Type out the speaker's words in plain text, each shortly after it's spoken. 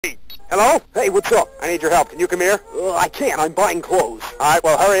Hello? Hey, what's up? I need your help. Can you come here? I can't. I'm buying clothes. All right,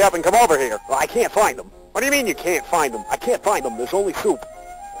 well, hurry up and come over here. I can't find them. What do you mean you can't find them? I can't find them. There's only soup.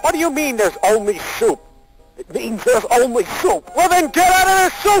 What do you mean there's only soup? It means there's only soup. Well, then get out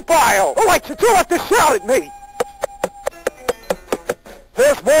of the soup aisle! Oh, wait, you two have to shout at me!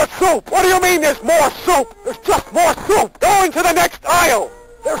 There's more soup! What do you mean there's more soup? There's just more soup! Going to the next aisle!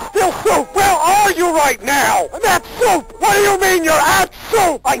 There's still soup! Where are you right now? I'm at soup! What do you mean you're at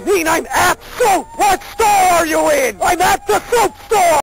soup? I mean I'm at soup! What store are you in? I'm at the soup store!